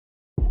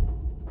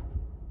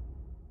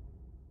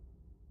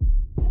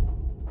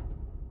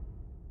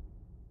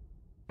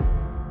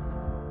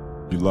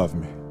You love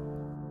me.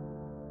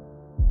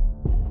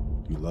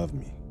 You love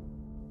me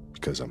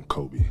because I'm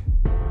Kobe.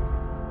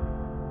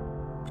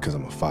 Because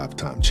I'm a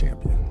 5-time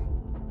champion.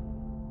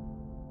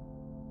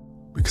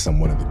 Because I'm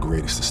one of the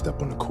greatest to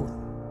step on the court.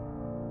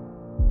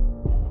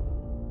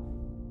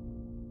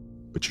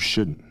 But you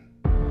shouldn't.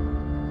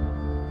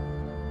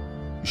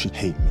 You should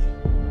hate me.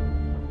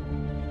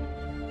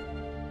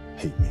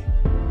 Hate me.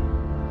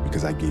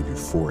 Because I gave you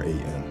 4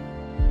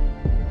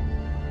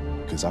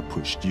 a.m. Because I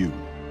pushed you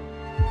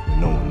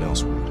when no one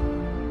else would.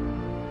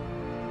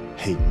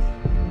 Hate me.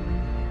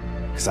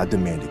 Because I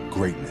demanded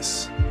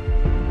greatness.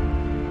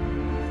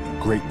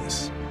 And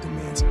greatness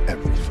demands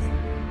everything.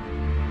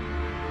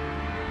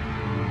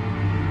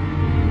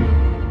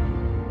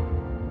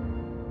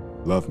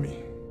 Love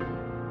me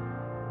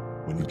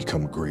when you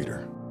become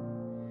greater.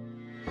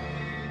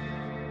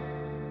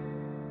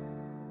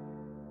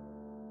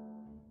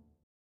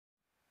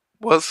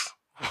 What's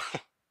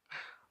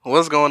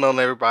going on,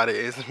 everybody?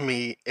 It's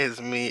me. It's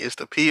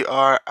the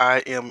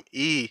PRIME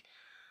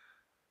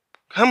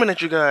coming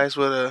at you guys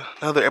with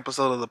another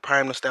episode of the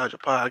Prime Nostalgia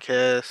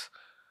Podcast.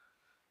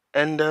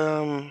 And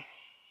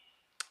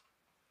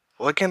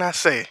what can I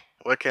say?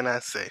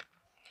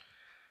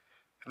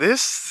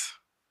 This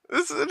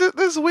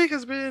this week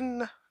has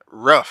been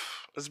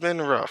rough. It's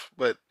been rough,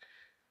 but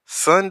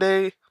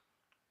Sunday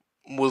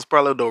was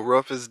probably the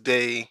roughest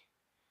day,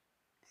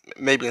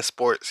 maybe in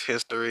sports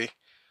history,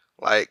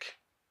 like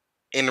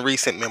in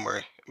recent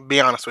memory. Be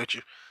honest with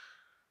you,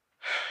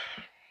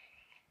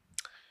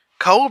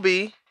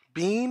 Kobe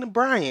Bean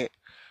Bryant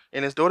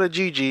and his daughter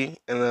Gigi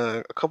and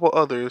a couple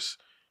others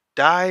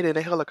died in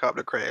a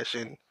helicopter crash.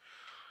 And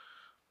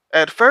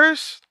at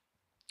first,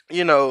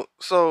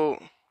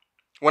 so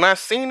when I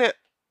seen it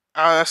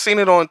on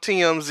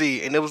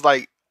TMZ, and it was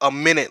like a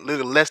minute,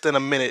 little less than a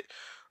minute,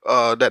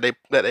 that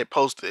they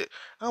posted.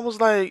 I was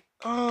like,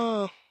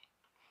 so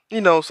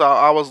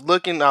I was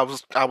looking, I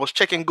was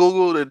checking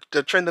Google,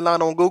 the trending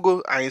line on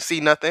Google. I ain't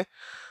see nothing.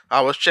 I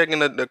was checking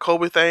the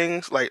Kobe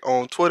things like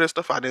on Twitter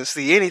stuff. I didn't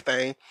see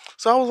anything.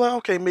 So I was like,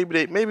 okay,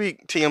 maybe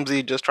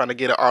TMZ just trying to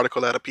get an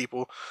article out of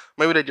people.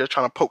 Maybe they're just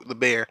trying to poke the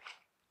bear.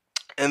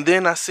 And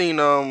then I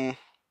seen I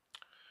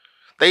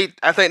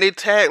think they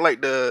tagged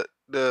like the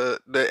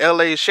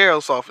LA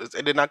Sheriff's Office,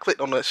 and then I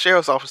clicked on the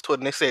Sheriff's Office Twitter,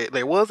 and they said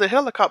there was a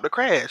helicopter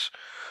crash.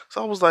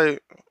 So I was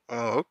like,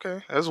 oh,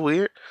 okay, that's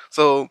weird.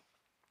 So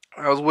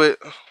I was with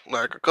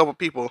like a couple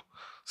people.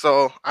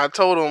 So I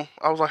told them,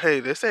 I was like, hey,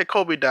 they said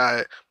Kobe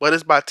died, but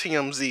it's by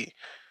TMZ.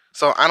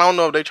 So I don't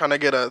know if they're trying to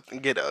get a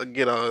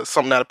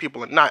something out of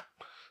people or not.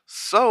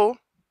 So,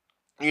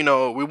 we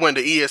went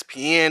to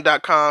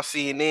ESPN.com,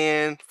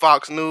 CNN,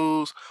 Fox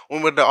News,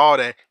 we went to all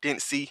that,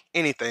 didn't see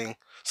anything.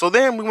 So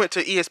then we went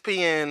to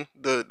ESPN,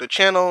 the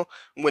channel,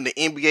 went to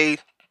NBA,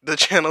 the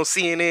channel,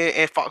 CNN,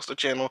 and Fox, the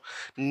channel,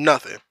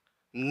 nothing.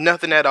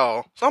 Nothing at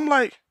all. So I'm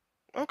like,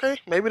 okay,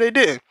 maybe they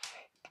didn't.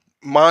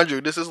 Mind you,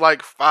 this is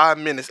like 5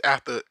 minutes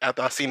after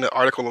I seen the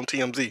article on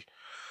TMZ.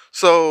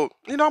 So,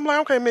 I'm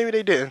like, okay, maybe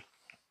they didn't.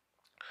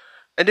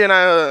 And then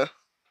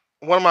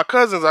one of my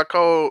cousins I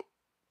called,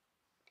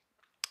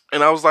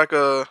 and I was like,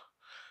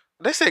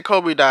 they said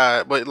Kobe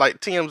died, but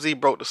like TMZ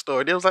broke the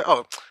story. They was like,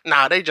 oh,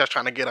 nah, they just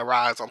trying to get a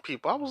rise on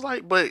people. I was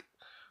like, but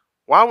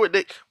why would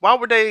they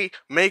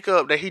make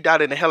up that he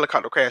died in a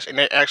helicopter crash, and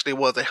there actually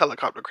was a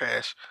helicopter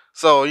crash?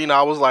 So,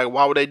 I was like,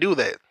 why would they do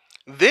that?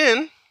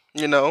 Then,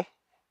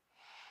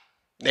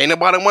 ain't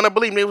nobody want to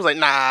believe me. It was like,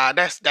 nah,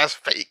 that's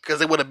fake,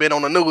 because it would have been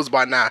on the news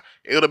by now.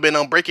 It would have been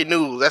on breaking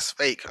news. That's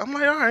fake. I'm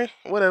like, all right,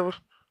 whatever.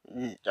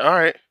 All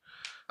right.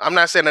 I'm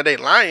not saying that they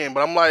lying,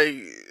 but I'm like,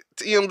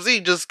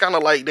 TMZ just kind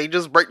of like, they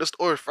just break the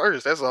story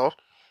first. That's all.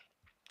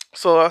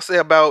 So I say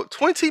about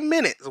 20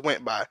 minutes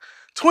went by.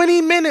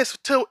 20 minutes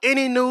till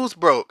any news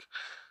broke.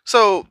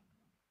 So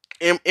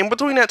in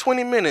between that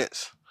 20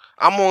 minutes,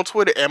 I'm on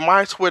Twitter, and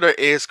my Twitter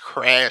is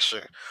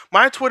crashing.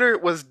 My Twitter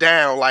was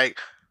down. Like,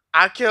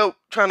 I kept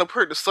trying to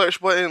press the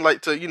search button,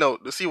 like to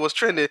see what's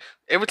trending.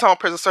 Every time I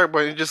press the search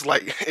button, it just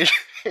like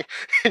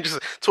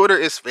Twitter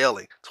is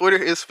failing.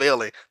 Twitter is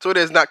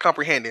not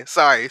comprehending.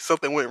 Sorry,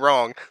 something went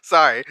wrong.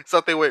 So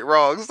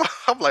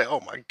I'm like, oh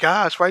my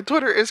gosh, my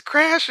Twitter is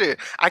crashing.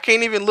 I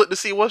can't even look to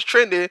see what's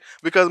trending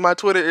because my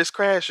Twitter is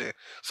crashing.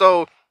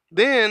 So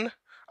then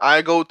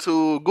I go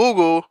to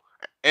Google.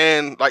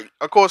 And like,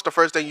 of course, the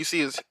first thing you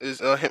see is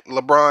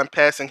LeBron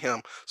passing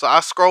him. So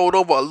I scrolled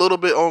over a little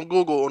bit on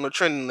Google on the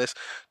trending list.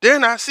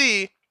 Then I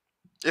see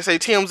it say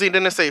TMZ.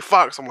 Then it say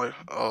Fox. I'm like,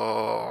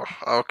 oh,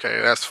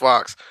 okay, that's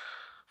Fox.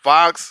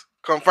 Fox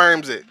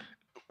confirms it.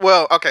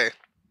 Well, okay.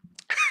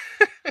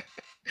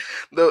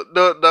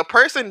 the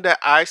person that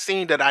I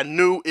seen that I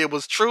knew it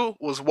was true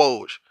was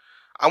Woj.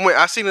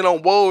 I seen it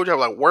on Woj. I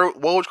was like,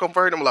 Woj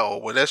confirmed it. I'm like, oh,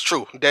 well, that's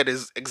true. That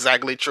is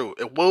exactly true.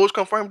 If Woj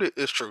confirmed it,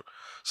 it's true.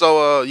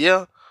 So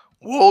yeah,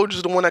 Woj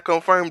is the one that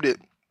confirmed it.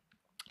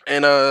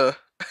 And so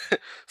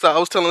I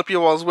was telling the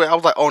people I was with, I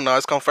was like, oh no,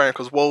 it's confirmed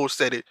because Woj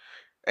said it.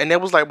 And they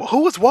was like, well,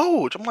 who is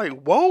Woj? I'm like,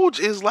 Woj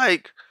is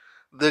like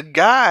the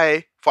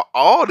guy for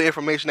all the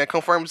information that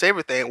confirms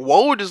everything.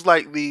 Woj is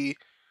like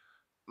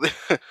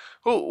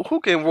who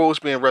can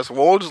Woj be in wrestling?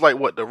 Woj is like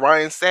what, the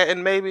Ryan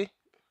Satin maybe,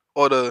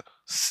 or the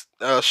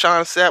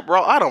Sean Sapp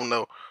Raw. I don't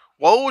know.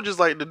 Woj is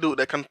like the dude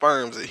that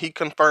confirms it. He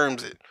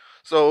confirms it.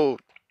 So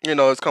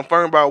it's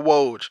confirmed by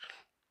Woj.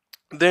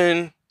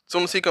 Then as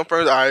soon as he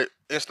confirms, I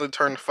instantly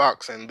turn to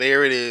Fox, and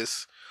there it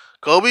is.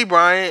 Kobe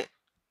Bryant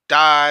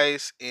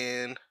dies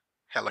in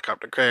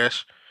helicopter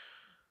crash.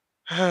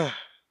 I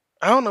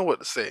don't know what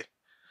to say.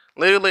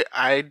 Literally,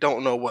 I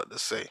don't know what to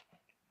say.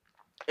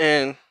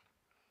 And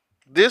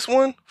this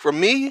one for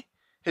me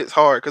hits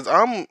hard because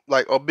I'm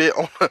like a bit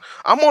on.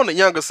 I'm on the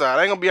younger side.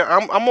 I ain't gonna be.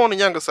 I'm on the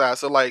younger side.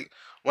 So like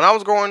when I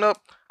was growing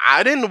up,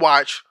 I didn't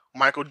watch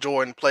Michael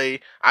Jordan play.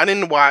 I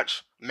didn't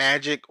watch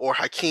Magic or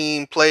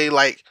Hakeem play.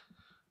 Like,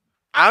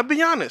 I'll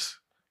be honest.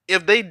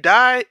 If they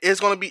die, it's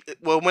gonna be,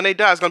 well. When they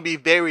die, it's gonna be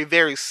very,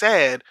 very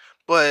sad.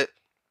 But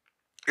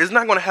it's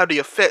not gonna have the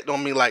effect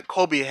on me like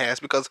Kobe has,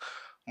 because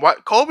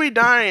what Kobe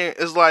dying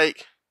is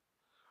like,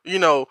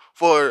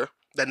 for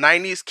the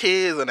 '90s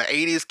kids and the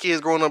 '80s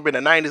kids growing up in the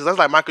 '90s. That's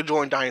like Michael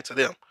Jordan dying to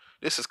them.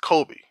 This is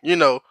Kobe.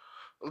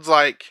 It's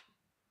like,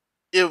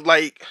 if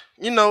like,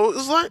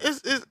 it's like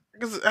it's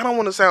because I don't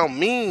want to sound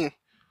mean.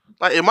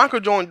 Like, if Michael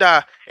Jordan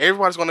die,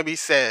 everybody's gonna be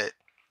sad.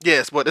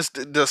 Yes, but it's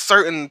the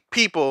certain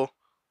people.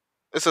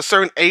 It's a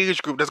certain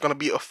age group that's gonna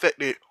be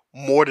affected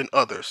more than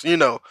others.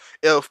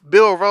 If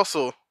Bill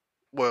Russell,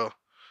 well,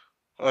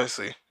 let's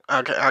see.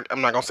 Okay,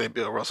 I'm not gonna say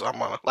Bill Russell. I'm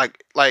gonna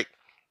like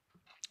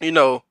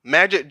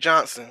Magic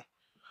Johnson.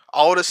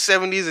 All the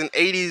 '70s and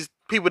 '80s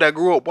people that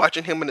grew up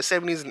watching him in the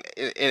 '70s and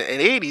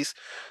 '80s,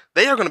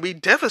 they are gonna be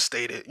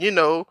devastated.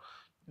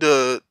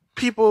 The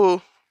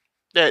people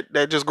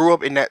that just grew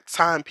up in that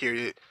time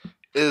period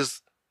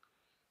is,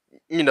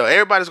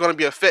 everybody's gonna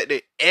be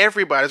affected.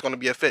 Everybody's gonna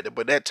be affected.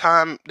 But that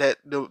time that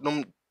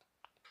them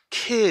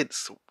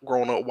kids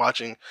growing up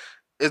watching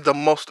is the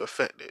most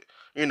affected.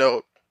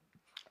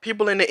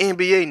 People in the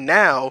NBA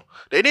now,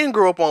 they didn't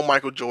grow up on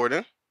Michael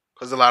Jordan,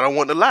 because a lot of them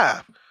want to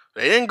laugh.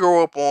 They didn't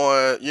grow up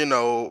on,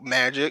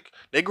 Magic.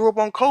 They grew up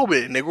on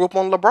Kobe, and they grew up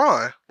on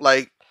LeBron.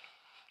 Like,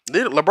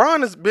 LeBron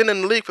has been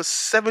in the league for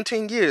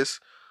 17 years.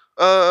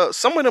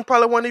 Some of them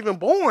probably weren't even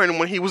born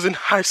when he was in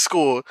high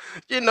school.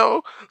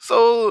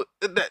 So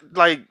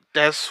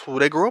that's who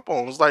they grew up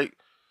on. It's like,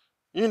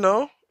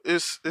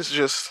 it's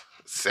just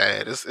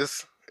sad.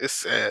 It's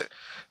sad.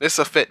 This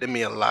affected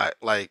me a lot,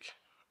 like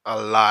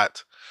a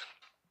lot.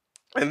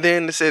 And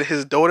then they said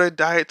his daughter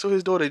died too.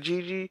 His daughter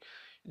Gigi.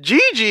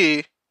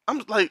 Gigi,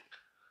 I'm like,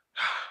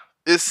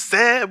 it's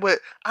sad, but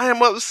I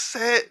am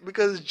upset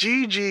because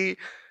Gigi.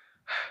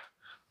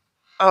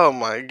 Oh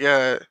my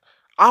god.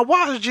 I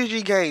watch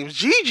Gigi games.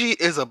 Gigi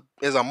is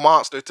a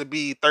monster to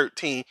be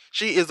 13.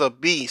 She is a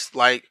beast.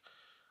 Like,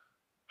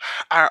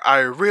 I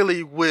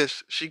really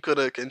wish she could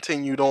have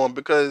continued on,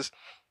 because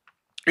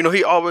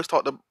he always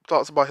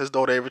talks about his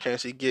daughter every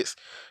chance he gets,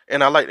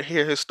 and I like to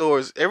hear his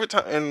stories every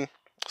time. And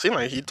seems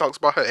like he talks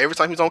about her every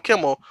time he's on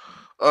Kimmel.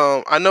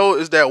 I know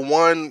is that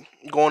one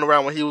going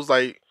around when he was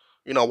like,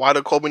 why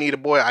did Kobe need a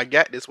boy? I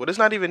got this. But it's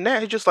not even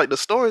that. It's just like the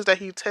stories that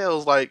he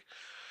tells. Like,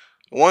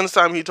 one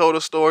time he told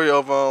a story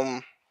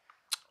of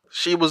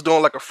she was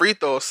doing like a free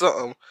throw or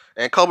something,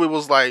 and Kobe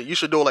was like, "You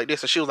should do it like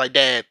this," and she was like,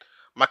 "Dad,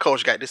 my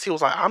coach got this." He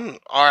was like, "I'm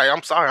all right.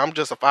 I'm sorry. I'm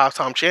just a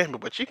 5-time champion,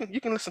 but you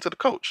can listen to the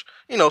coach."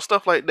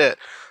 Stuff like that.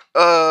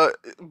 Uh,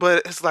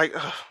 but it's like,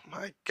 oh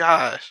my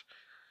gosh,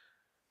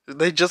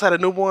 they just had a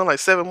newborn like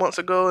 7 months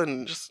ago,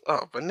 and just,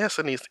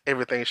 Vanessa needs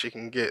everything she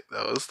can get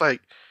though. It's like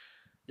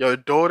your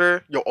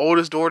daughter, your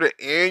oldest daughter,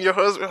 and your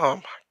husband. Oh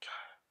my god,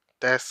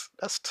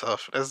 that's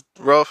tough. That's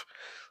rough.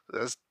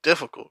 That's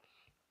difficult.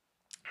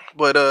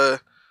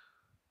 But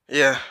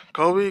yeah,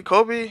 Kobe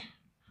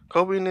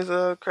needs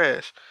a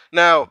crash.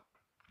 Now,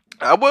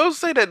 I will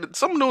say that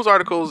some news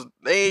articles,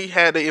 they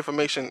had the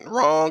information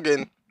wrong,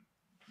 and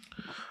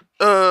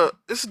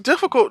it's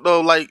difficult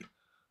though. Like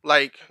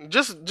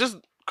just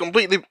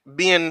completely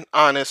being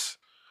honest,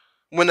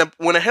 when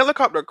a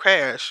helicopter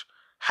crash,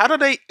 how do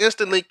they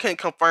instantly can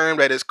confirm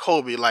that it's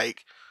Kobe?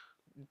 Like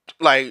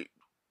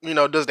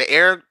does the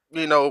air,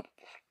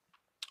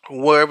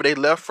 wherever they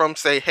left from,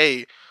 say,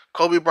 hey,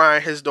 Kobe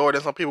Bryant, his daughter,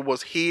 and some people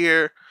was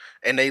here,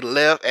 and they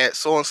left at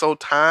so and so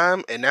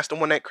time, and that's the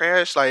one that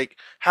crashed? Like,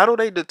 how do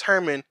they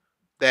determine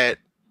that?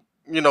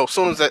 As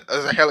soon as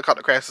a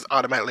helicopter crashes,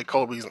 automatically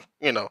Kobe's.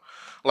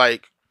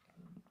 Like,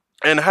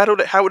 and how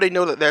would they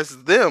know that that's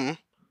them?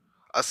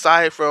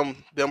 Aside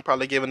from them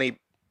probably giving a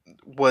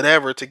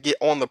whatever to get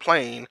on the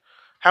plane,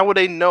 how would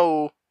they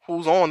know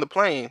who's on the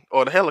plane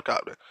or the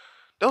helicopter?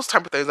 Those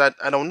type of things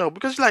I don't know,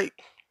 because, like,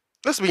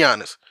 let's be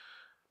honest.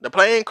 The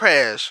plane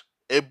crash,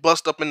 it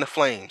bust up in the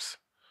flames.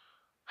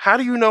 How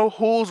do you know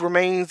whose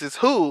remains is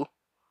who?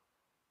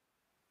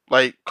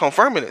 Like,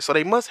 confirming it. So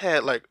they must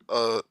have like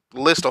a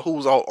list of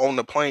who's all on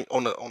the plane,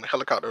 on the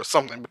helicopter or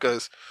something.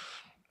 Because,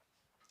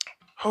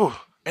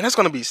 oh, and that's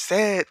gonna be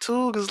sad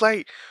too. Cause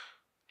like,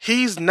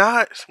 he's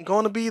not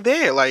gonna be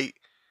there. Like,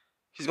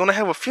 he's gonna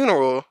have a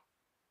funeral,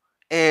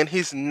 and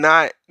he's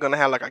not gonna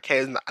have like a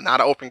casket,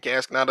 not an open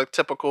casket, not a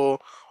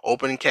typical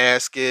open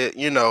casket.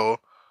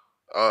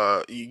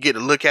 you get to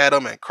look at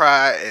him and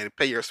cry and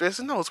pay your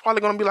expenses. No, it's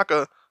probably gonna be like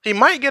he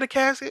might get a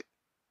casket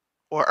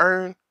or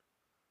urn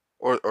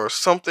or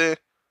something,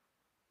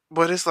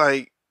 but it's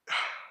like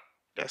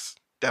that's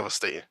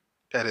devastating.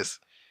 That is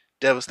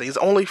devastating. He's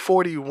only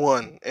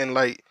 41 and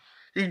like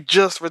he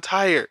just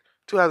retired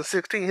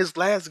 2016. His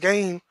last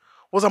game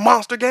was a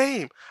monster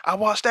game. I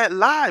watched that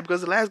live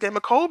because the last game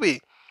of Kobe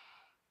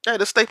at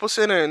the Staples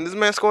Center, and this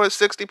man scored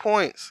 60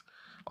 points.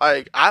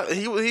 Like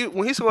he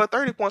when he scored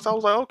 30 points, I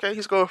was like, okay,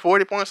 he scored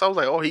 40 points. I was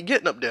like, oh, he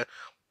getting up there.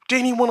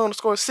 Then he went on to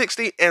score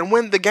 60 and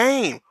win the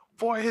game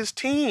for his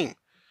team.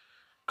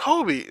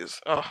 Kobe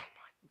is, oh my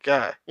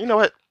god. You know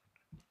what?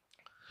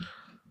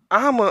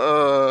 I'm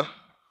a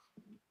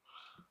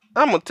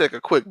I'm gonna take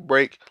a quick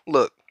break.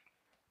 Look,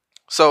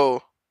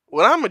 so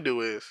what I'm gonna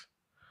do is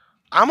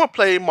I'm gonna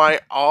play my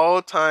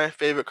all-time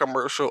favorite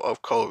commercial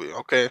of Kobe.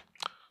 Okay,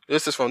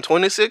 this is from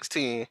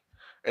 2016,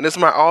 and this is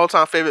my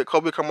all-time favorite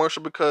Kobe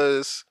commercial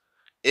because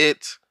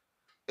it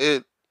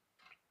it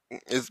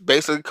is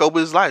basically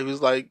Kobe's life.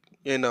 It's like,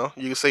 you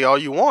can say all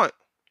you want,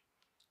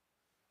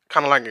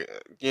 kind of like,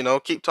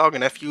 keep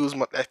talking. That fuels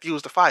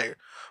the fire.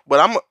 But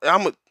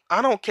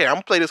I don't care. I'm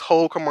gonna play this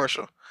whole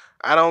commercial.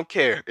 I don't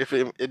care if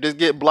it just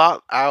get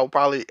blocked. I'll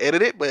probably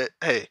edit it. But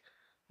hey,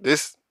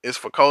 this is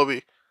for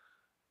Kobe.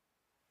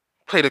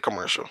 Play the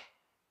commercial.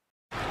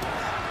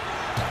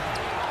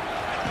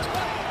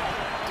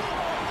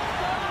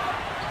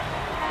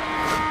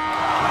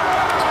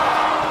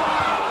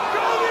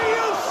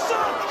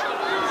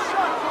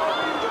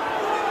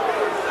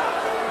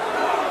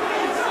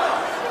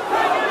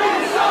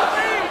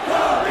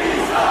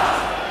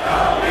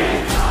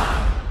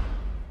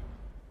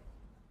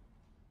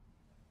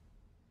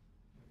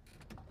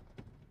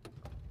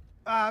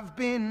 I've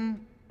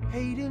been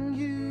hating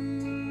you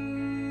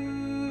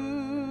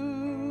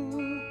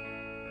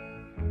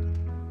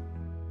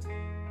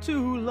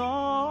too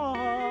long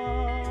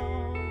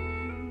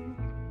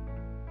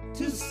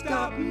to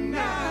stop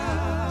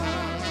now.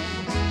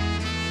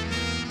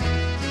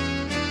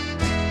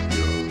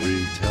 You're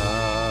retiring,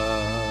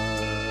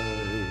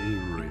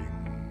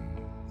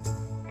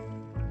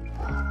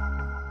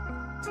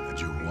 and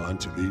you want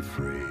to be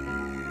free.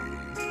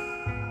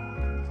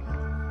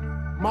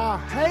 My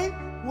hate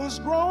was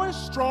growing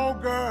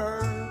stronger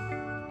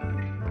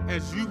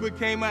As you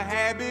became a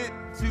habit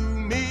to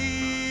me.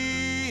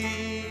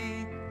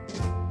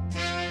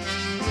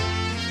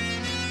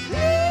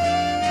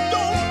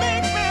 Don't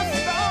make me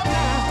stop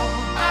now.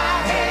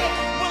 I hate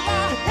you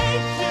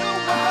with all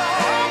my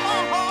heart.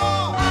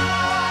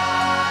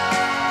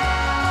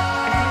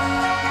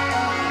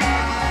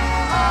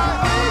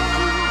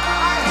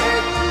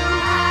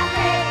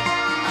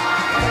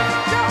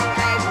 Don't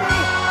make me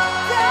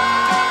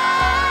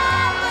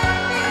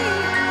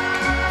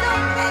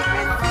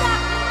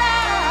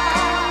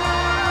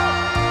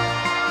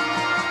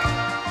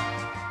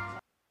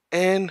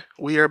And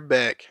we are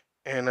back.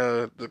 And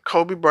the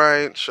Kobe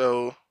Bryant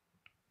show.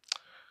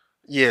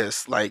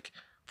 Yes, like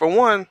for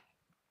one,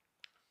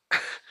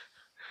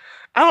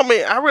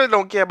 I really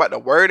don't care about the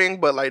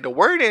wording, but like the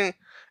wording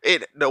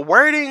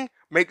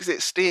makes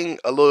it sting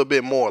a little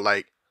bit more.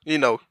 Like,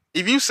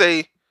 if you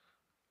say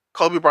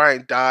Kobe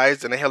Bryant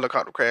dies in a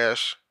helicopter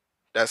crash,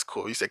 that's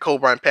cool. You say Kobe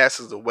Bryant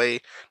passes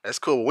away, that's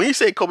cool. But when you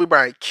say Kobe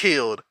Bryant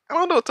killed, I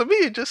don't know, to me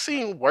it just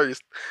seems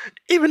worse.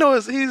 Even though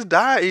he's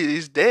died,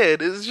 he's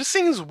dead, it just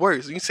seems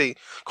worse. You say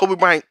Kobe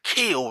Bryant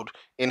killed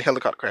in a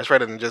helicopter crash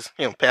rather than just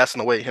him passing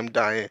away, him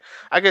dying.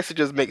 I guess it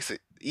just makes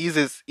it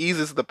eases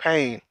the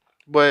pain.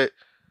 But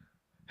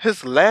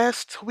his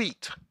last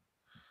tweet,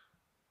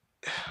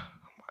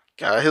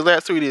 God, his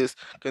last tweet is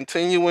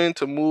continuing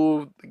to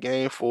move the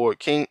game forward.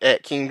 King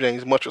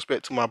James, much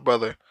respect to my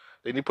brother.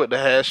 Then he put the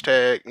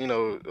hashtag,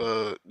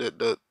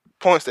 the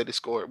points that he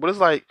scored. But it's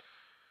like,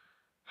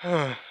 oh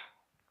my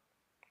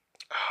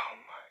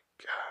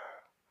god,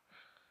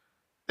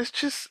 it's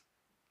just,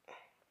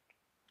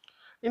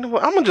 you know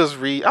what? I'm gonna just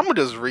read. Some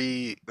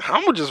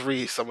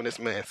of this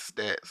man's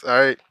stats. All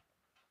right,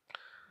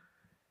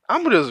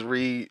 I'm gonna just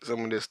read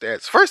some of his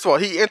stats. First of all,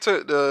 he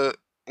entered the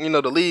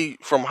league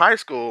from high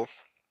school,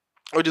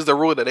 which is a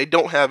rule that they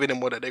don't have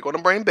anymore, that they're going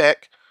to bring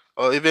back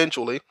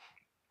eventually,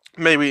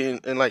 maybe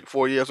in like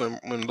 4 years when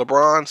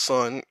LeBron's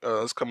son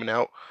is coming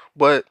out.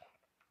 But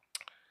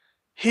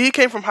he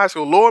came from high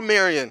school, Lower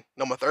Marion,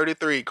 number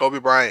 33, Kobe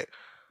Bryant.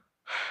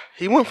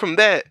 He went from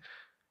that.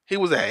 He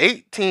was an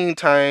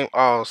 18-time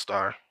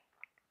All-Star,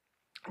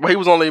 but he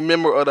was only a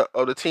member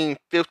of the team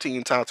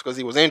 15 times because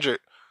he was injured,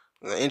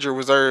 the injured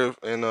reserve,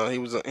 and he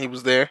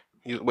was there.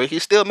 But he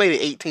still made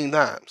it 18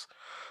 times.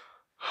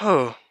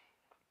 Oh,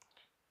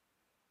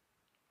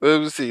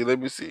 let me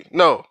see.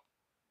 No,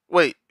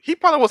 wait, he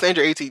probably was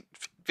injured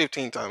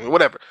 15 times,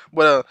 whatever.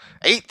 But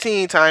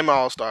 18-time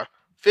All-Star,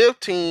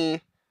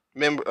 15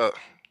 member.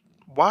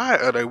 Why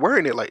are they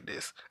wording it like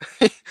this?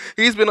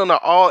 He's been on the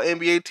All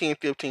NBA team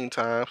 15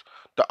 times,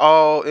 the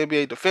All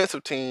NBA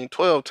defensive team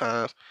 12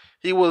 times.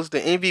 He was the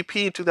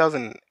MVP in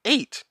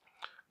 2008,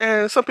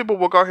 and some people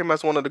regard him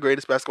as one of the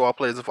greatest basketball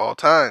players of all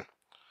time.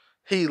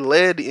 He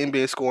led the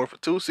NBA scoring for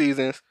 2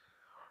 seasons,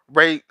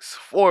 ranks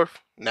fourth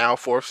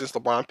since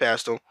LeBron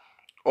passed him,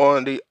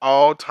 on the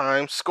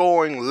all-time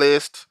scoring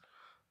list.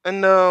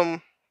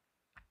 And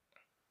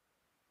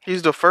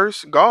he's the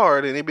first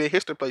guard in NBA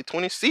history to play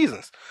 20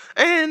 seasons.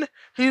 And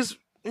he's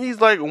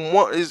like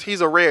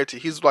he's a rarity.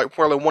 He's like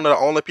probably one of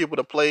the only people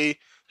to play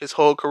his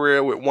whole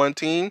career with one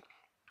team.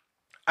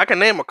 I can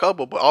name a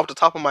couple, but off the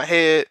top of my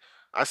head,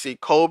 I see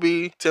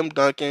Kobe, Tim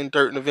Duncan,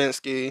 Dirk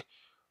Nowitzki,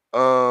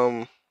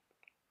 um,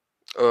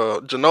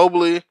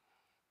 Ginobili.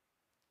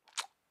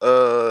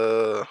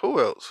 Who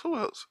else? Who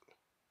else?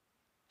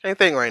 Can't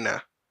think right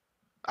now.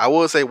 I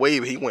would say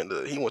Wade. He went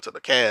to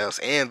the Cavs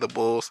and the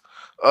Bulls.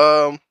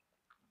 Um,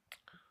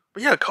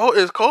 but yeah,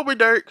 it's Kobe,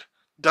 Dirk,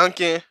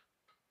 Duncan,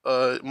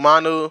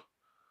 Manu.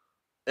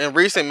 In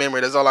recent memory,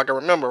 that's all I can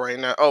remember right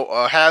now.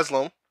 Oh,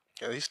 Haslam.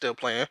 Yeah, he's still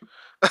playing.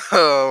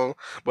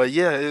 But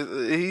yeah,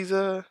 he's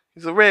a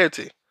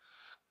rarity.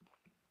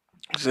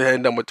 He's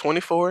had number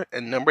 24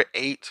 and number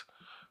 8.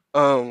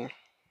 Um,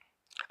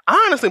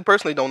 I honestly,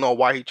 personally, don't know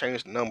why he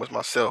changed the numbers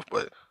myself,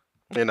 but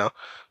you know,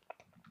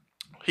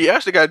 he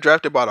actually got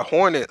drafted by the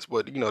Hornets,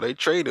 but they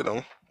traded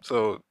him.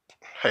 So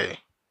hey,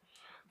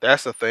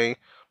 that's the thing.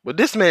 But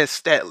this man's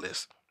stat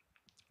list: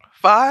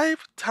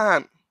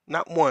 5-time,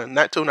 not one,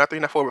 not two, not three,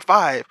 not four, but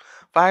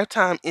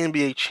five-time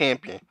NBA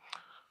champion.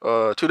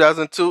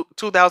 2002,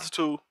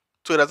 2002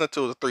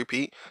 was a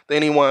three-peat.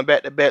 Then he won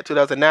back-to-back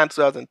 2009,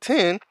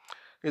 2010.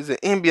 He's an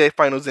NBA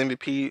Finals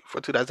MVP for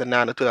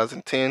 2009 to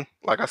 2010.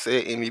 Like I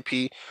said,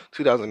 MVP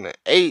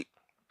 2008.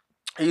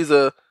 He's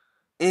a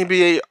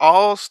NBA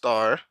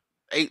All-Star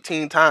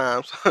 18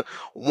 times.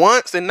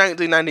 Once in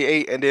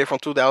 1998, and then from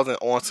 2000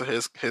 on to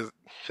his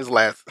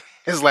last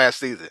his last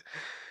season.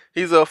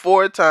 He's a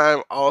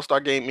 4-time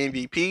All-Star Game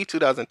MVP,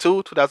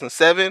 2002,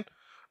 2007.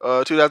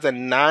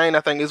 2009,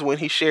 I think, is when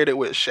he shared it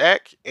with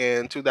Shaq,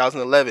 and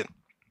 2011.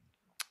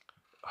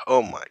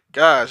 Oh my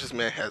gosh, this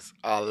man has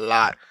a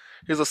lot.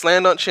 He's a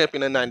slam dunk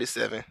champion in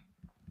 '97.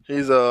 He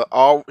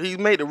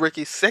made the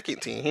rookie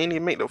second team. He didn't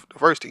even make the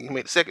first team. He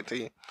made the second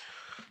team.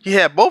 He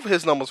had both of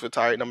his numbers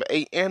retired, number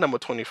 8 and number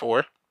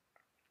 24.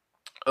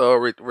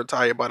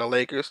 Retired by the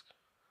Lakers.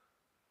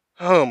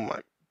 Oh my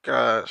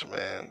gosh,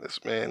 man,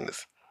 this man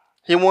is.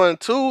 He won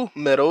 2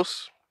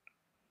 medals.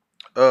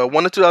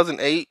 One in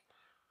 2008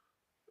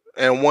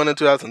 and one in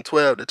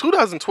 2012. The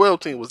 2012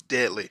 team was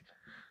deadly.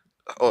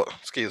 Oh,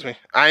 excuse me.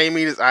 I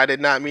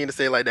did not mean to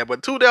say it like that.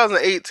 But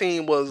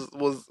 2018 was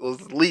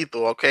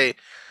lethal. Okay,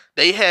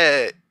 they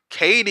had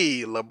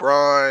KD,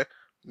 LeBron,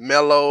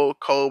 Melo,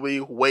 Kobe,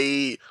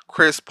 Wade,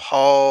 Chris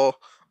Paul,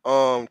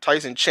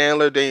 Tyson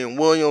Chandler, Damian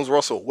Williams,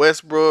 Russell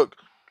Westbrook.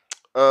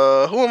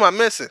 Who am I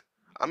missing?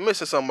 I'm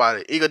missing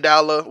somebody.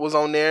 Iguodala was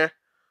on there.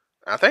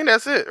 I think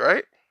that's it,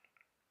 right?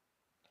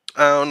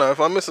 I don't know. If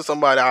I'm missing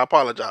somebody, I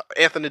apologize.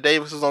 Anthony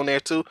Davis was on there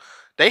too.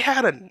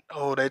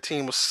 That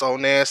team was so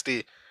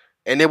nasty.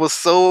 And it was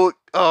so,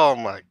 oh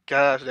my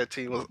gosh, that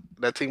team was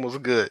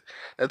good.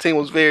 That team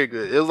was very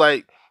good. It was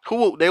like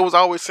they was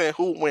always saying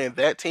who would win,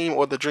 that team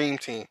or the dream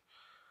team.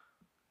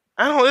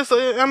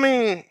 I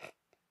mean,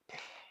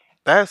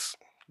 that's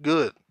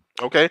good.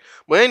 Okay?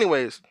 But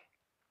anyways,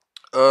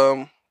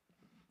 um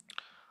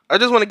I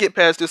just want to get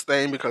past this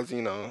thing because,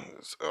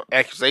 it's,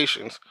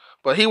 accusations.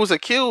 But he was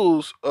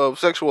accused of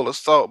sexual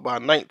assault by a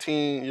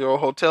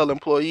 19-year-old hotel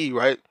employee,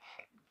 right?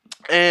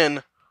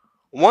 And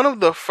one of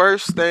the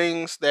first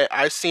things that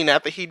I seen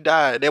after he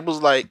died, it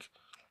was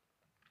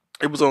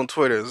on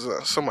Twitter.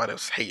 Somebody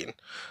was hating.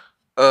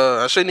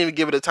 I shouldn't even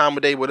give it a time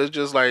of day, but it's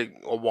just like,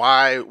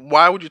 why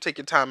would you take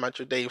your time out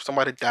your day if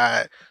somebody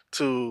died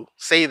to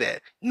say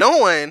that?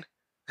 Knowing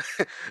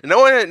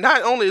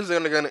not only is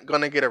it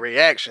gonna get a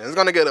reaction, it's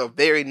gonna get a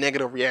very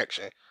negative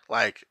reaction.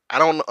 Like, I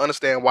don't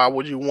understand why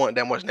would you want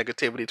that much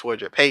negativity towards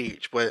your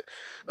page, but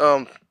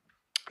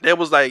there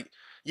was like,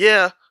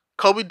 yeah,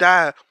 Kobe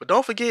died, but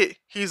don't forget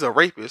he's a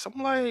rapist.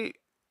 I'm like,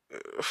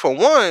 for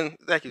one,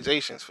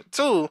 accusations. For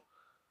two,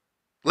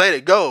 let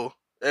it go,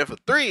 and for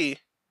three,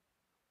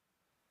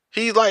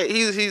 he's like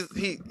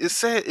it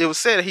was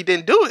said that he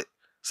didn't do it.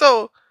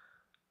 So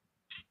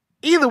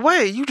either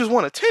way, you just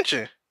want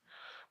attention.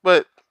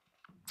 But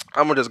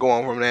I'm gonna just go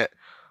on from that.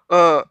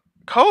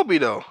 Kobe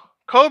though,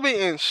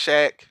 Kobe and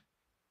Shaq,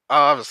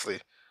 obviously,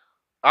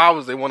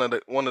 one of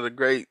the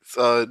great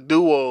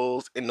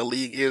duos in the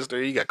league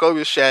history. You got Kobe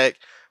and Shaq,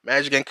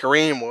 Magic and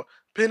Kareem, or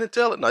Penn and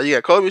Teller. No, you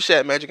got Kobe,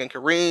 Shaq, Magic, and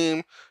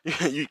Kareem.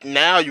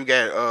 Now you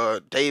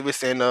got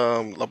Davis and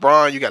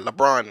LeBron. You got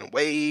LeBron and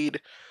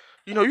Wade.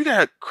 You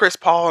got Chris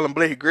Paul and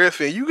Blake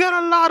Griffin. You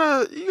got a lot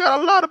of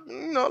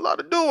a lot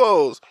of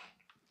duos.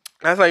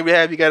 That's like we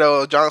have. You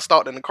got John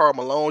Stockton and Karl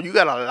Malone. You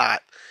got a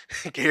lot.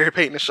 Gary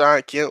Payton and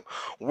Sean Kemp,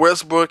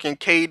 Westbrook and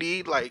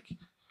KD. Like,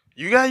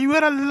 you got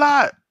a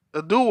lot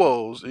of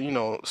duos.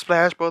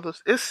 Splash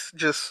Brothers. It's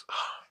just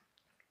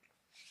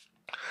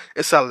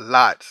it's a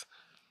lot.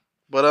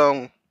 But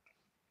oh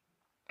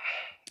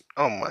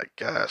my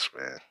gosh,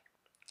 man.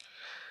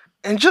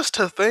 And just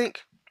to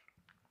think,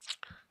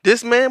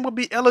 this man would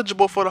be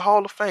eligible for the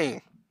Hall of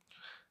Fame,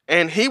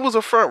 and he was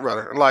a front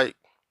runner. Like,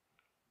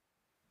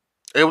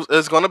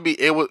 It's gonna be.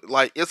 It was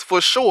like it's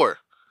for sure.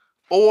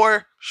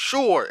 For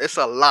sure, it's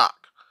a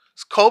lock.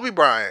 It's Kobe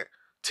Bryant,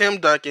 Tim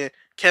Duncan,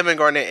 Kevin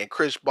Garnett, and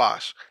Chris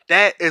Bosh.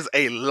 That is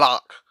a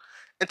lock.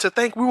 And to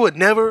think we would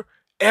never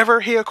ever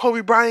hear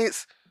Kobe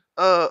Bryant's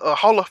a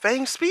Hall of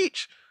Fame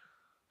speech.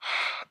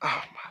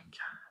 Oh my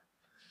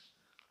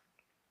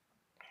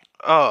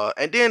god.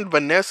 And then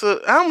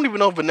Vanessa, I don't even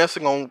know if Vanessa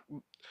gonna.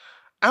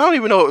 I don't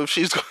even know if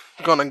she's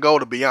gonna go.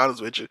 To be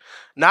honest with you,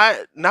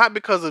 not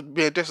because of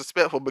being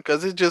disrespectful,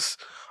 because it's just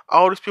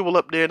all these people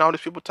up there and all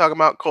these people talking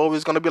about Kobe.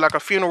 It's gonna be like a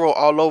funeral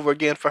all over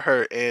again for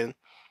her. And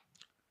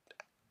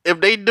if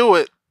they do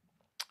it,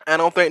 I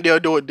don't think they'll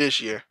do it this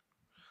year.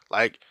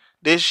 Like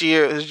this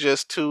year is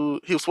just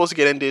too. He was supposed to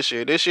get in this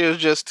year. This year is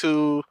just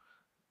too.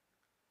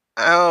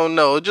 I don't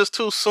know, just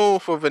too soon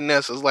for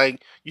Vanessa. It's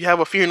like you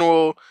have a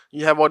funeral,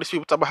 you have all these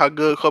people talk about how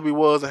good Kobe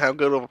was and how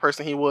good of a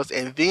person he was,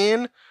 and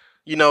then,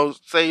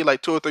 say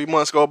like 2 or 3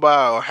 months go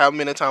by or how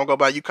many times go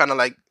by, you kind of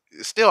like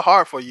it's still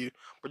hard for you,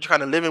 but you're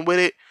kind of living with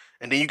it,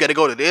 and then you got to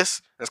go to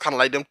this. It's kind of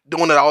like them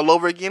doing it all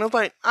over again. It's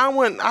like I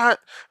wouldn't. If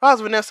I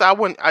was Vanessa, I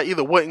wouldn't. I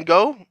either wouldn't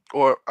go,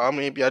 or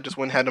maybe I just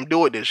wouldn't have them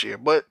do it this year.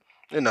 But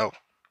you know,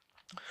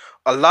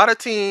 a lot of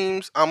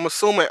teams, I'm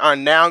assuming, are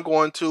now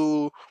going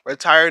to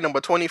retire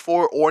number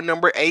 24 or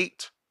number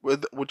 8,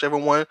 with whichever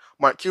one.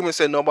 Mark Cuban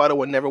said nobody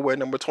would never wear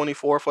number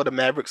 24 for the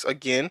Mavericks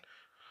again.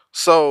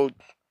 So,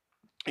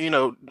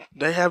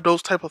 they have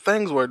those type of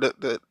things where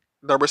the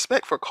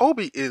respect for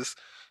Kobe is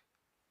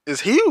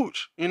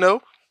huge. This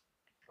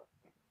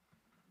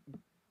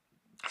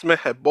man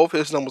had both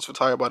his numbers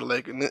retired by the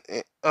Lakers.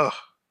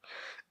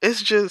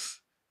 It's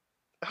just,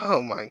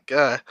 oh my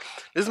god,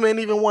 this man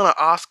even won an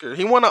Oscar.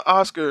 He won an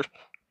Oscar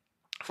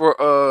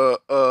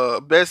for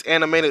best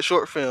animated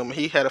short film.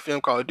 He had a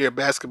film called Dear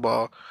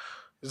Basketball.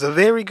 It's a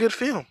very good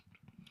film.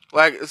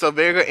 Like, it's a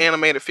very good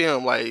animated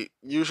film. Like,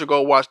 you should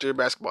go watch Dear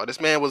Basketball.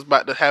 This man was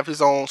about to have his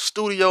own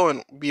studio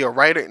and be a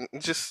writer, and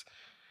just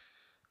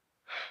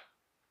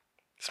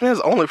this man's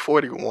only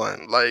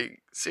 41.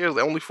 Like,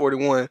 seriously, only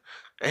 41,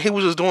 and he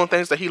was just doing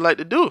things that he liked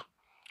to do,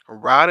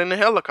 riding the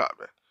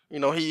helicopter.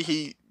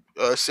 He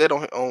said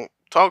on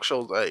talk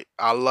shows like,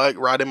 I like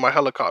riding my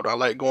helicopter. I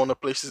like going to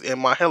places in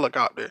my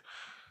helicopter.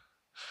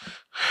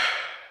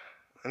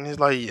 And he's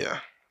like, yeah,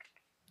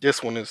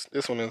 this one is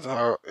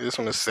hard. This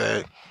one is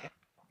sad.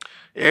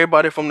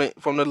 Everybody from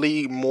the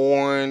league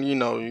mourn.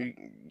 You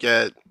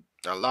got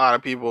a lot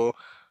of people.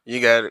 You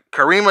got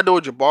Kareem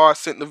Abdul-Jabbar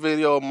sent the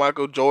video.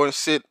 Michael Jordan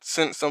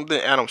sent something.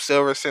 Adam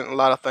Silver sent a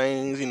lot of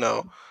things. You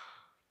got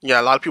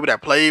a lot of people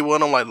that played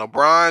with him. Like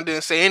LeBron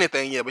didn't say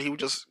anything yet, but he was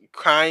just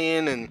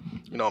crying, and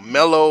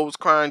Melo was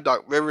crying.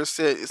 Doc Rivers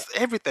said it's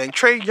everything.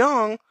 Trey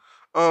Young,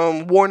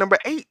 wore number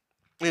 8.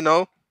 You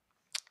know,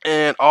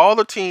 and all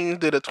the teams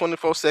did a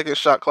 24-second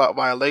shot clock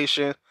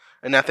violation,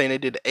 and I think they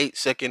did the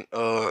 8-second,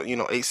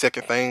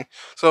 8-second thing.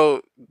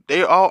 So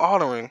they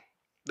all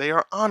they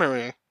are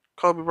honoring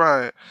Kobe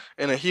Bryant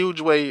in a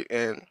huge way.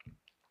 And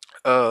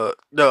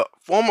the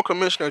former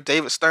commissioner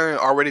David Stern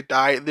already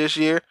died this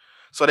year,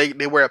 so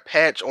they wear a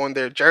patch on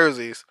their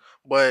jerseys.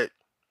 But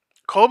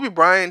Kobe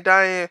Bryant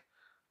dying,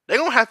 they're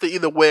gonna have to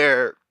either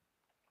wear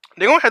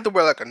they're gonna have to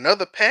wear like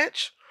another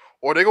patch,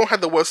 or they're gonna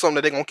have to wear something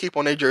that they're gonna keep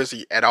on their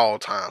jersey at all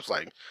times.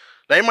 Like,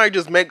 they might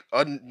just make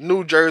a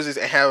new jerseys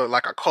and have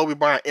like a Kobe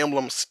Bryant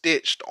emblem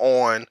stitched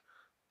on,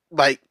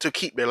 like, to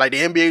keep it. Like the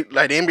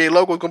NBA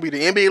logo is gonna be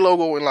the NBA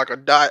logo and like a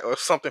dot or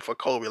something for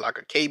Kobe, like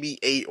a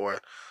KB8 or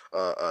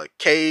a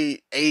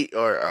K8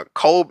 or a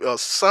Kobe or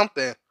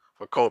something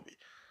for Kobe.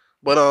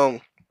 But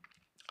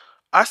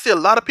I see a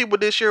lot of people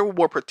this year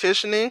were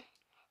petitioning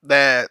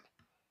that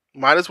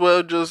might as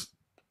well just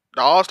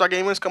the All Star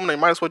game is coming. They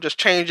might as well just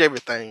change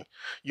everything.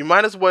 You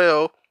might as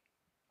well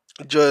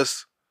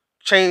just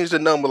change the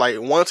number. Like,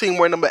 one team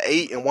wear number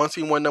 8 and one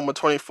team wear number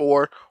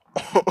 24,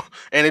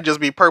 and it just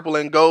be purple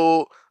and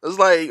gold. It's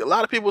like a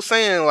lot of people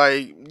saying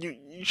like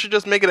you should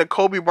just make it a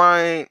Kobe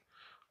Bryant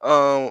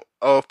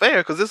affair,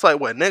 because it's like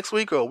what, next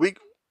week or a week.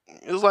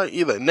 It's like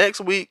either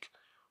next week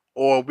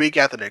or a week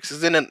after next.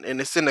 And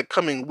it's in the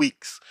coming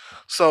weeks.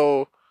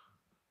 So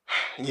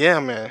yeah,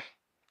 man,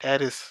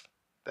 that is.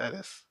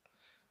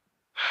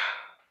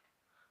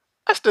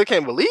 I still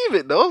can't believe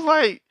it though. It's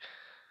like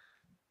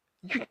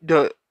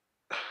the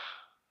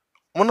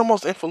one of the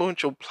most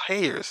influential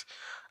players,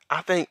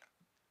 I think,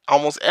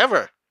 almost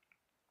ever.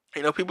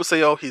 People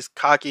say, "Oh, he's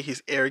cocky,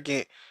 he's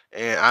arrogant,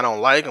 and I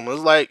don't like him."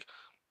 It's like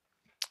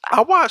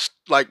I watched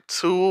like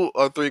 2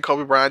 or 3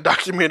 Kobe Bryant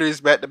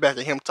documentaries back to back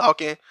of him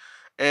talking,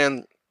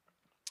 and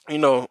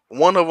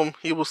one of them,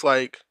 he was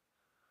like,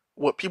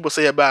 what people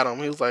say about him.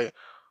 He was like,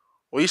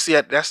 "Well, you see,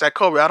 that's that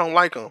Kobe. I don't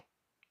like him."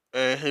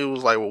 And he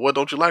was like, "Well, what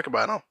don't you like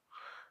about him?"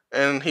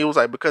 And he was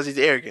like, "Because he's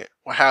arrogant."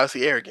 Well, how is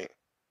he arrogant?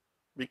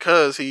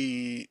 Because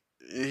he's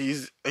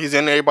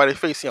in everybody's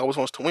face. He always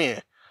wants to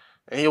win.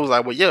 And he was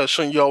like, "Well, yeah,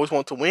 shouldn't you always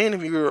want to win?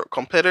 If you're a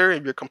competitor,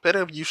 if you're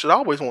competitive, you should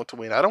always want to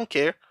win. I don't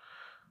care.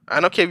 I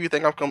don't care if you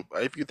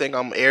think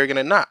I'm arrogant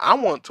or not. I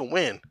want to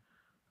win.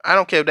 I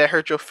don't care if that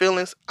hurts your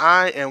feelings.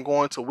 I am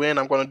going to win.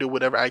 I'm going to do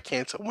whatever I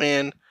can to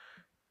win.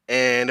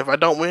 And if I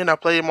don't win, I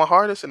played my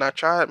hardest and I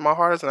tried my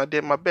hardest and I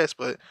did my best.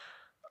 But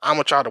I'm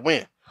gonna try to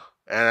win.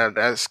 And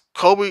that's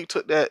Kobe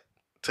took that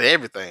to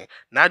everything,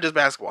 not just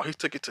basketball. He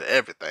took it to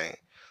everything.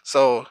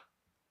 So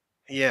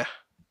yeah,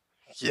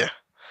 yeah.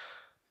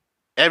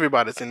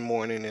 Everybody's in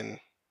mourning, and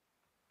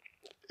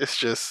it's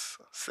just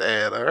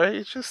sad. All right,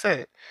 it's just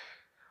sad.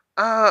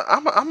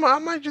 I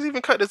might just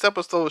even cut this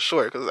episode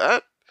short because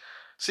I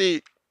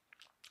see,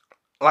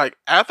 like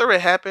after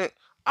it happened,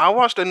 I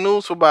watched the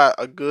news for about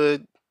a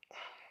good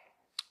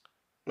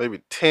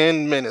maybe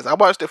 10 minutes. I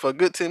watched it for a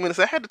good 10 minutes.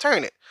 I had to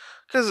turn it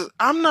because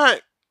I'm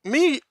not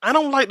me. I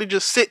don't like to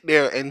just sit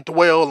there and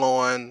dwell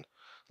on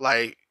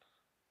like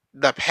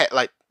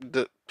like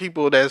the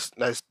people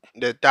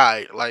that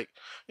died. Like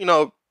you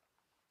know,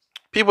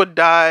 people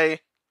die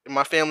in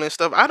my family and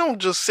stuff. I don't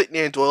just sit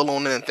there and dwell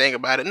on it and think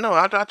about it. No,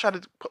 I try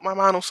to put my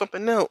mind on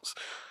something else.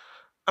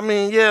 I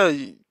mean, yeah,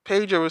 you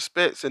paid your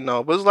respects and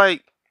all, but it's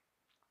like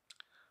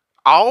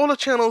all the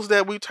channels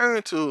that we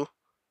turned to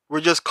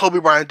were just Kobe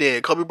Bryant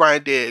dead, Kobe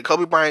Bryant dead,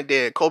 Kobe Bryant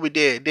dead, Kobe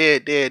dead,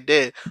 dead, dead,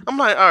 dead. I'm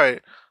like, all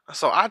right.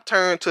 So I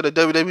turned to the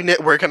WWE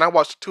Network and I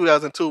watched the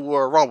 2002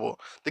 Royal Rumble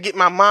to get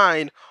my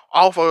mind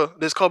off of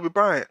this Kobe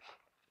Bryant.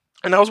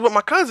 And I was with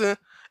my cousin,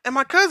 and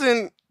my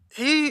cousin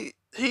he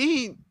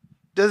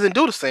doesn't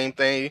do the same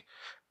thing,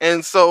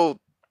 and so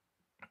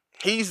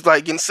he's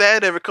like getting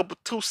sad every couple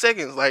 2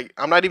 seconds. Like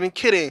I'm not even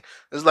kidding.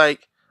 It's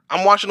like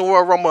I'm watching the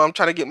World Rumble. I'm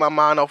trying to get my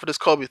mind off of this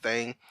Kobe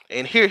thing,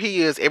 and here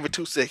he is every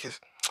 2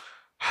 seconds.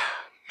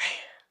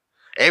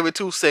 Every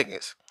 2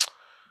 seconds,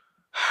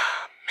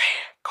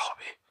 man,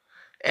 Kobe.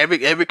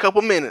 Every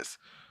couple minutes,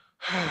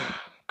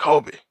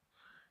 Kobe.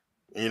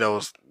 You know,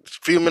 a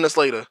few minutes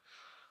later,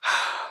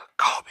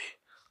 Kobe.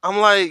 I'm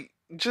like,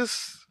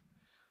 just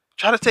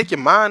try to take your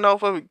mind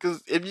off of it,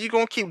 because if you're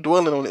gonna keep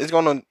dwelling on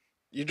it,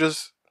 you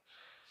just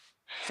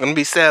gonna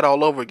be sad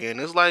all over again.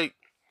 It's like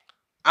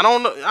I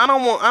don't know. I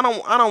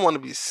don't want to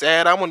be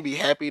sad. I want to be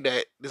happy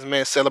that this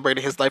man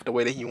celebrated his life the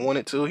way that he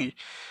wanted to. He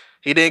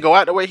didn't go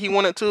out the way he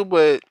wanted to,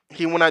 but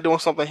he went out doing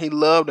something he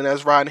loved, and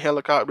that's riding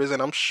helicopters.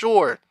 And I'm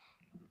sure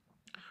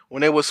when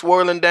they were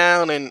swirling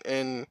down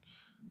and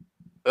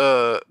he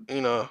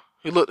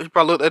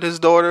probably looked at his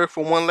daughter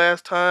for one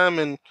last time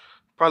and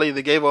probably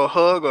either gave her a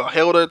hug or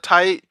held her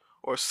tight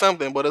or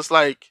something. But it's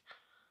like,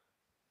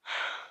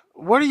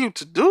 what are you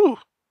to do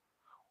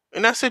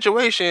in that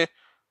situation?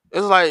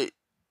 It's like,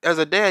 as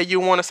a dad, you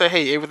want to say,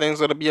 hey, everything's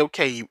gonna be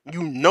okay.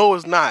 You know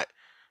it's not,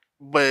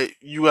 but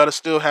you gotta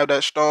still have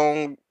that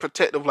strong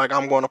protective, like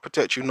I'm gonna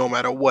protect you no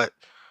matter what.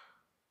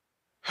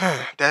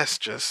 that's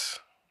just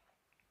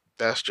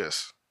that's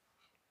just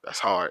that's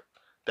hard.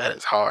 That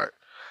is hard.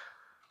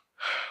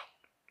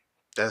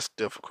 That's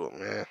difficult,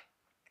 man.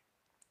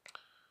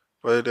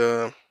 But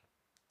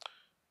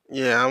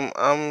yeah,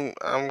 I'm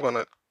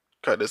gonna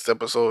cut this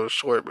episode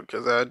short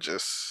because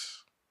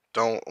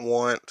don't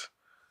want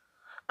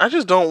I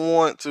just don't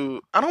want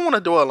to. I don't want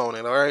to dwell on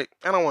it. All right,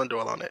 I don't want to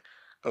dwell on it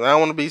because I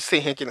don't want to be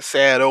sitting here getting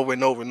sad over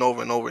and over and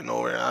over and over and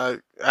over.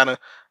 I don't.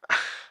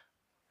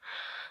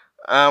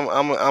 I'm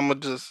gonna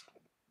just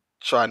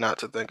try not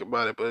to think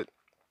about it. But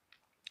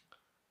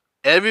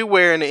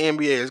everywhere in the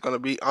NBA is gonna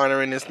be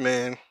honoring this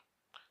man.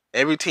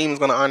 Every team is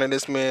gonna honor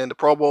this man. The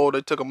Pro Bowl,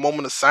 they took a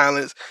moment of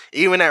silence.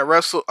 Even at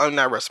not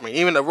WrestleMania,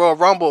 even the Royal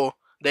Rumble,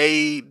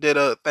 they did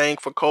a thing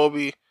for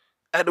Kobe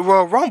at the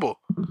Royal Rumble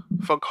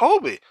for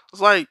Kobe.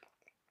 It's like,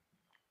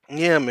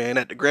 yeah, man.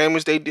 At the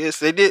Grammys, they did.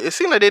 They did. It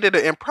seemed like they did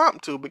an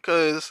impromptu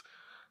because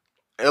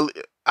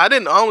I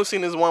didn't only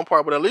seen this one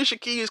part, but Alicia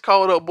Keys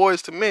called up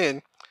Boys to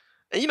Men,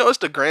 and you know it's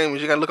the Grammys.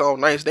 You gotta look all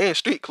nice. They in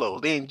street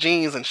clothes. They in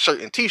jeans and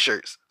shirt and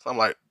t-shirts. So I'm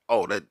like,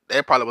 oh,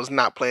 that probably was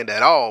not planned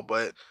at all,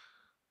 but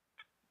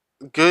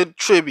good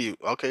tribute.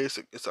 Okay, it's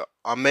an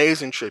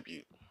amazing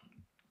tribute.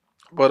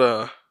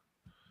 But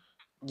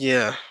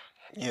yeah,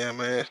 yeah,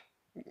 man.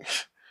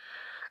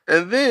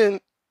 And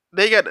then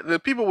they got the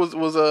people was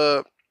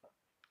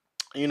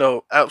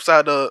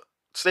outside the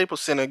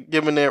Staples Center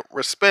giving their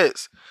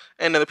respects,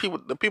 and then the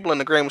people in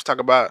the Grammys talk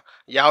about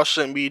y'all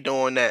shouldn't be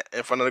doing that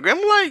in front of the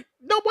Grammys. I'm like,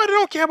 nobody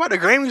don't care about the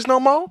Grammys no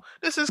more.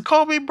 This is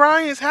Kobe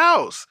Bryant's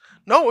house.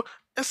 No,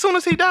 as soon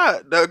as he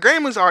died, the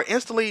Grammys are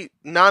instantly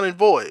non and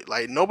void.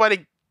 Like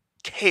nobody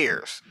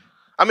cares.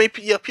 I mean,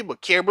 yeah, people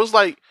care, but it's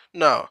like,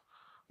 no,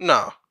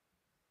 no,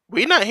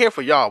 we not here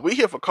for y'all. We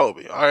here for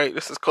Kobe. All right,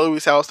 this is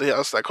Kobe's house. The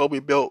house that Kobe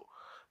built.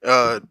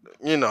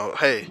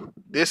 Hey,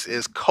 this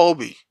is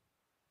Kobe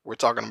we're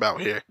talking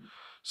about here.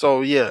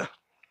 So yeah,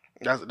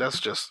 that's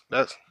just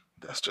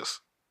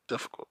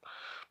difficult.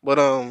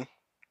 But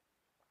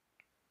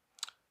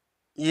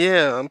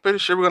yeah, I'm pretty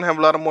sure we're gonna have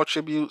a lot of more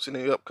tributes in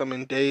the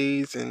upcoming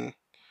days and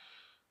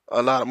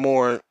a lot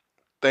more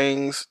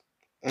things,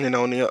 in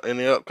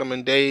the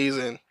upcoming days.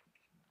 And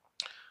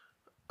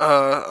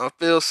I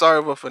feel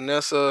sorry for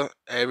Vanessa.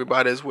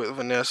 Everybody's with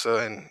Vanessa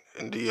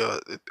and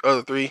the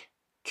other three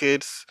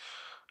kids,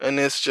 and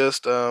it's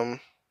just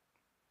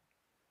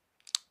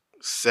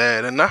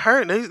sad. And I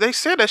heard they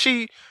said that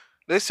she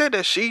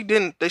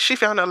didn't that she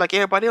found out like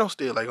everybody else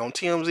did, like on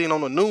TMZ and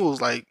on the news,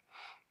 like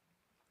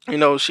you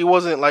know, she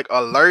wasn't like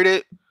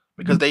alerted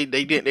because they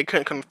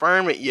couldn't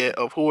confirm it yet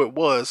of who it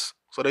was.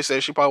 So they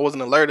said she probably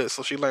wasn't alerted,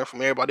 so she learned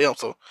from everybody else.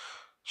 So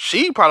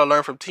she probably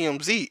learned from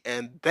TMZ,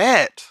 and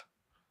that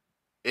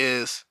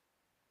is,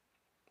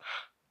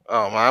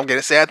 oh man, I'm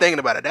getting sad thinking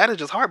about it. That is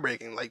just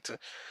heartbreaking. Like to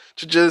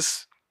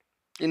just,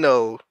 you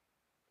know,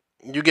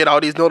 you get all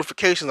these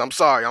notifications. I'm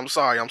sorry. I'm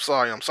sorry. I'm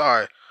sorry. I'm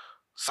sorry.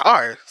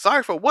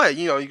 Sorry for what?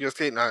 You know, you just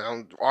getting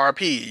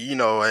RP. You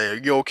know,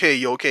 you okay?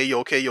 You okay? You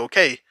okay? You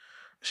okay?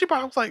 She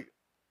probably was like,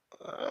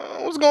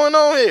 what's going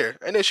on here?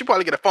 And then she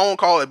probably get a phone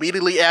call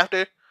immediately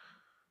after.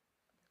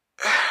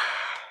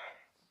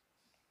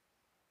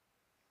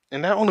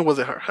 And not only was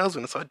it her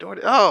husband, it's her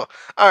daughter. Oh,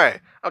 all right,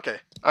 okay,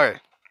 all right.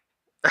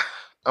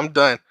 I'm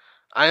done.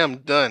 I am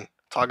done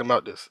talking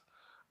about this.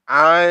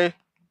 I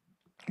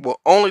will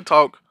only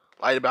talk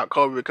light about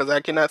Kobe because I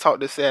cannot talk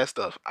this sad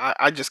stuff.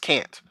 I just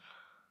can't.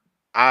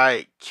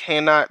 I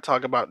cannot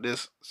talk about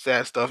this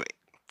sad stuff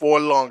for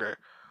longer.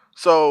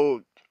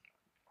 So,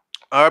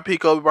 RP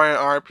Kobe Bryant,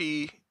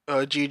 RP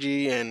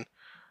Gigi, and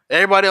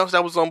everybody else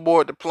that was on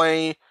board the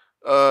plane.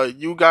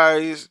 You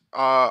guys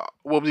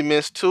will be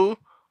missed too.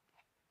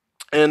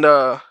 And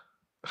all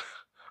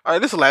right,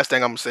 this is the last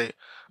thing I'm gonna say,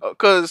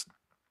 cause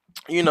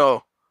you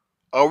know,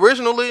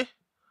 originally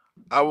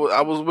I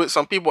was with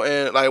some people,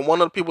 and like one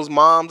of the people's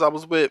moms I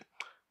was with,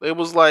 it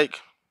was like,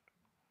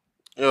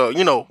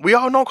 you know, we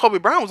all know Kobe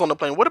Bryant was on the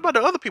plane. What about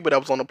the other people that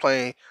was on the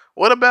plane?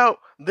 What about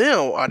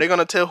them? Are they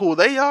gonna tell who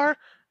they are?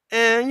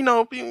 And you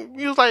know,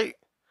 he was like,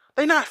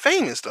 they not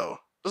famous though.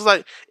 It's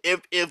like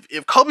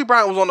if Kobe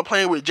Bryant was on the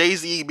plane with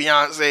Jay-Z,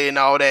 Beyonce, and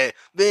all that,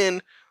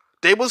 then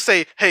they would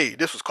say, hey,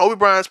 this was Kobe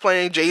Bryant's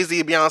plane,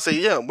 Jay-Z, Beyonce,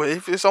 yeah. But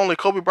if it's only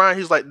Kobe Bryant,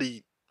 he's like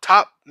the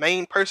top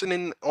main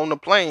person on the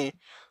plane.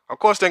 Of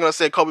course, they're gonna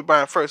say Kobe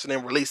Bryant first, and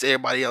then release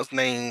everybody else's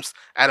names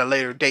at a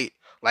later date.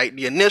 Like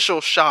the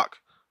initial shock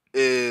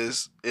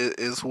is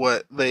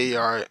what they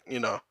are. You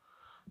know,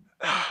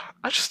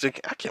 I just think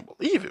I can't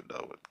believe it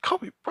though.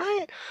 Kobe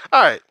Bryant.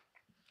 All right,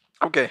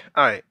 okay,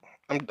 all right.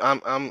 I'm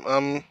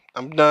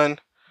done.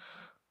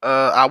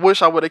 I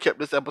wish I would have kept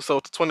this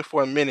episode to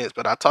 24 minutes,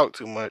 but I talked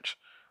too much.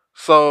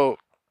 So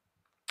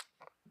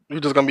you're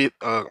just gonna be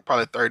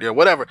probably 30 or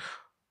whatever.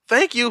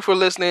 Thank you for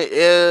listening.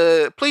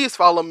 Please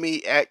follow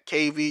me at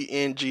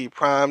KVNG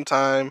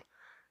Primetime,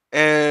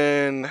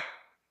 and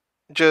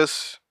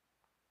just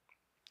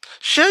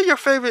share your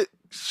favorite.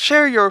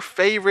 Share your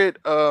favorite.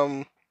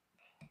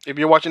 If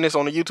you're watching this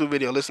on a YouTube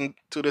video, listen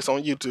to this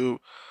on YouTube.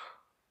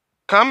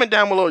 Comment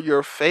down below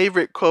your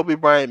favorite Kobe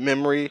Bryant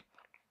memory,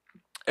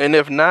 and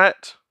if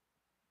not,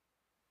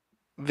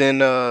 then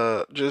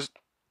just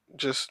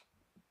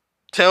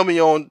tell me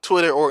on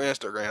Twitter or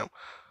Instagram.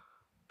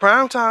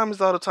 Prime time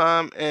is all the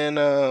time, and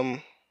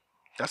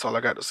that's all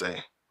I got to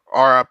say.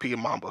 R.I.P.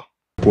 Mamba.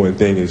 Important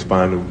thing is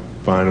find a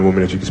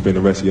woman that you can spend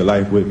the rest of your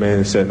life with, man,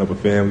 and setting up a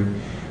family.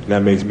 And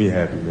that makes me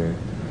happy, man.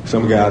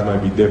 Some guys might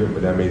be different,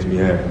 but that makes me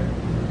happy.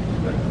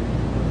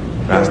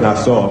 Now, it's not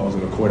soft. It's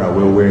in the court. I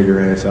will wear your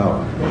ass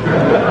out.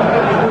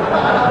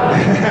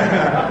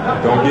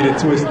 Don't get it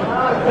twisted.